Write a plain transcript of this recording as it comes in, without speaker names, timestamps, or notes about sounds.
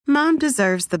Mom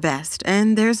deserves the best,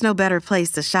 and there's no better place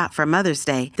to shop for Mother's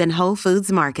Day than Whole Foods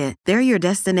Market. They're your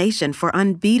destination for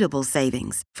unbeatable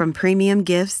savings, from premium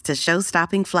gifts to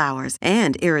show-stopping flowers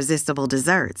and irresistible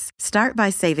desserts. Start by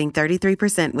saving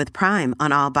 33% with Prime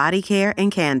on all body care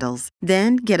and candles.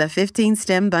 Then get a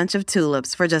 15-stem bunch of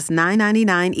tulips for just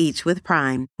 $9.99 each with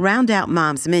Prime. Round out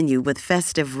Mom's menu with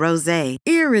festive rosé,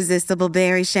 irresistible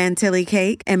berry chantilly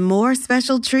cake, and more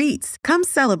special treats. Come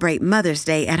celebrate Mother's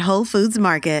Day at Whole Foods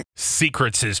Market.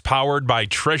 Secrets is powered by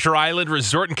Treasure Island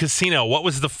Resort and Casino. What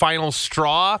was the final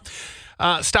straw?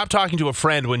 Stop talking to a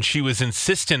friend when she was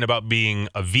insistent about being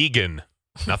a vegan.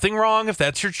 Nothing wrong if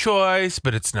that's your choice,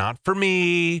 but it's not for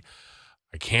me.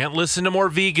 I can't listen to more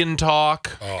vegan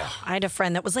talk. I had a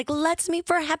friend that was like, let's meet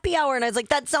for a happy hour. And I was like,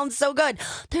 that sounds so good.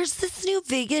 There's this new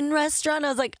vegan restaurant. I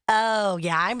was like, oh,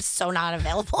 yeah, I'm so not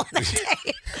available on that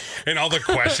day. And all the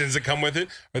questions that come with it.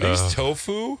 Are these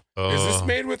tofu? Is this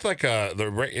made with like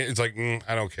it's like,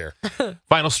 I don't care.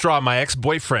 Final straw, my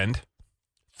ex-boyfriend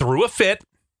threw a fit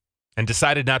and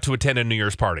decided not to attend a New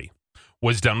Year's party.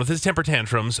 Was done with his temper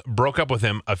tantrums, broke up with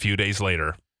him a few days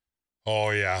later.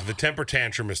 Oh, yeah. The temper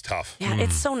tantrum is tough. Yeah,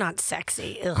 it's so not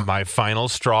sexy. Ugh. My final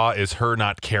straw is her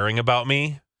not caring about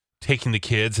me, taking the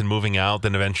kids and moving out,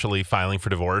 then eventually filing for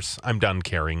divorce. I'm done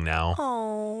caring now.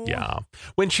 Oh. Yeah.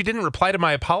 When she didn't reply to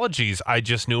my apologies, I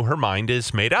just knew her mind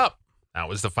is made up. That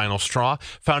was the final straw.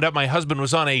 Found out my husband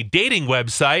was on a dating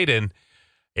website and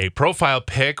a profile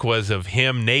pic was of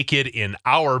him naked in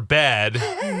our bed.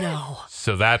 No.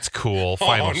 So that's cool.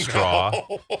 Final straw.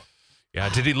 Yeah,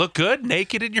 did he look good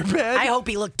naked in your bed? I hope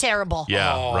he looked terrible.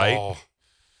 Yeah, right?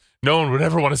 No one would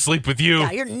ever want to sleep with you.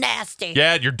 Yeah, you're nasty.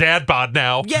 Yeah, you're dad bod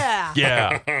now. Yeah.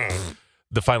 Yeah.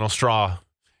 The final straw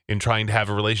in trying to have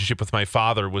a relationship with my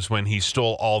father was when he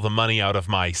stole all the money out of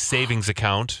my savings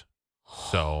account.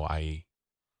 So I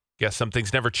guess some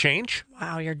things never change.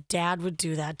 Wow, your dad would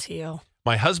do that to you.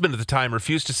 My husband at the time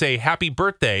refused to say happy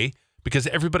birthday because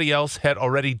everybody else had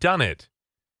already done it.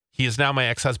 He is now my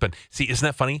ex-husband. See, isn't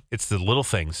that funny? It's the little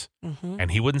things. Mm-hmm.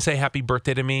 And he wouldn't say happy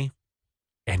birthday to me.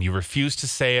 And you refuse to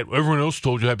say it. Everyone else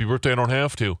told you happy birthday. I don't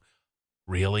have to.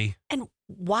 Really? And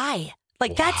why?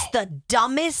 Like, that's the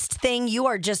dumbest thing. You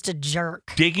are just a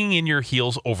jerk. Digging in your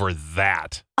heels over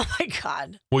that. Oh, my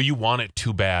God. Well, you want it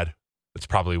too bad. That's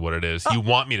probably what it is. You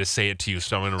want me to say it to you,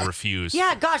 so I'm going to refuse.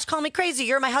 Yeah, gosh, call me crazy.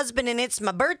 You're my husband, and it's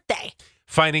my birthday.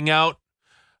 Finding out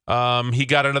he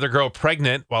got another girl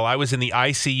pregnant while I was in the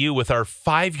ICU with our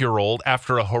 5-year-old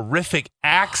after a horrific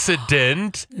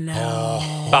accident.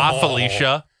 No.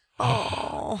 Felicia.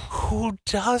 Oh. Who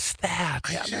does that?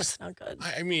 Yeah, that's not good.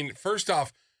 I mean, first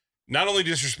off, not only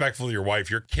disrespectful to your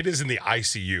wife, your kid is in the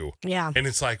ICU. Yeah. And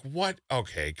it's like, what?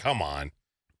 Okay, come on.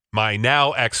 My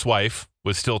now ex-wife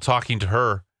was still talking to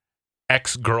her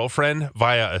ex-girlfriend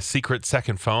via a secret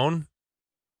second phone.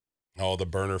 Oh, the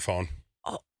burner phone.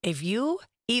 Oh, if you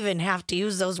even have to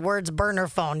use those words, burner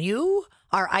phone, you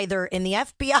are either in the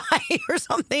FBI or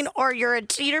something, or you're a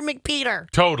cheater McPeter.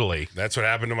 Totally. That's what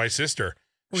happened to my sister.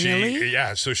 Really?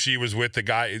 Yeah. So she was with the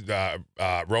guy,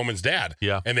 Roman's dad.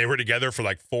 Yeah. And they were together for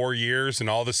like 4 years. And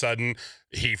all of a sudden,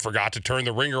 he forgot to turn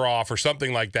the ringer off or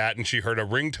something like that. And she heard a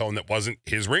ringtone that wasn't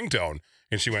his ringtone.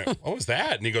 And she went, what was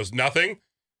that? And he goes, nothing.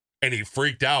 And he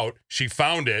freaked out. She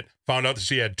found it, found out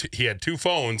that he had 2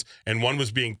 phones, and one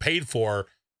was being paid for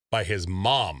by his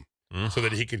mom so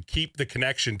that he could keep the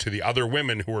connection to the other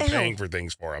women who were paying for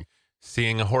things for him.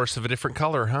 Seeing a horse of a different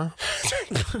color, huh?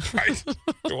 Right.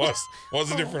 It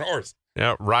was a different horse.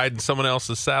 Yeah, riding someone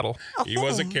else's saddle. He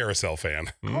was a carousel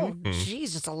fan. Oh,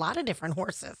 geez, it's a lot of different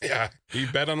horses. Yeah, he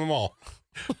bet on them all.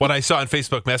 When I saw on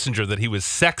Facebook Messenger that he was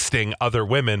sexting other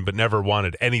women but never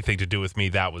wanted anything to do with me,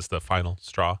 that was the final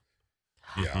straw.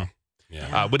 Yeah.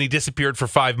 Yeah. When he disappeared for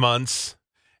 5 months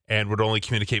and would only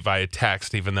communicate via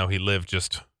text, even though he lived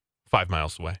just 5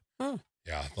 miles away.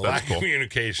 Yeah, the That's lack cool. of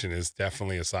communication is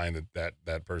definitely a sign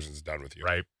that person's done with you.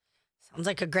 Right. Sounds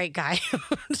like a great guy.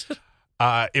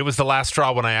 It was the last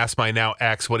straw when I asked my now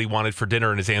ex what he wanted for dinner,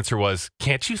 and his answer was,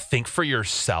 "Can't you think for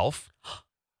yourself?"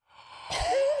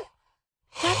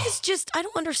 That is just, I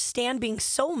don't understand being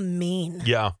so mean.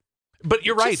 Yeah. But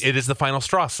you're right. It is the final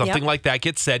straw. Something like that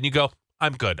gets said, and you go,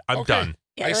 I'm good. I'm done.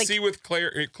 Yeah, I like, see with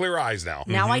clear eyes now.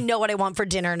 Now I know what I want for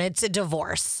dinner, and it's a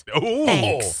divorce. Ooh.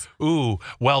 Thanks. Ooh.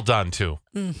 Well done, too.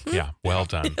 Yeah. Well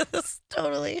done. Yes,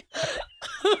 totally.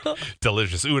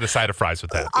 Delicious. Ooh, and a side of fries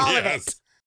with that. All of it.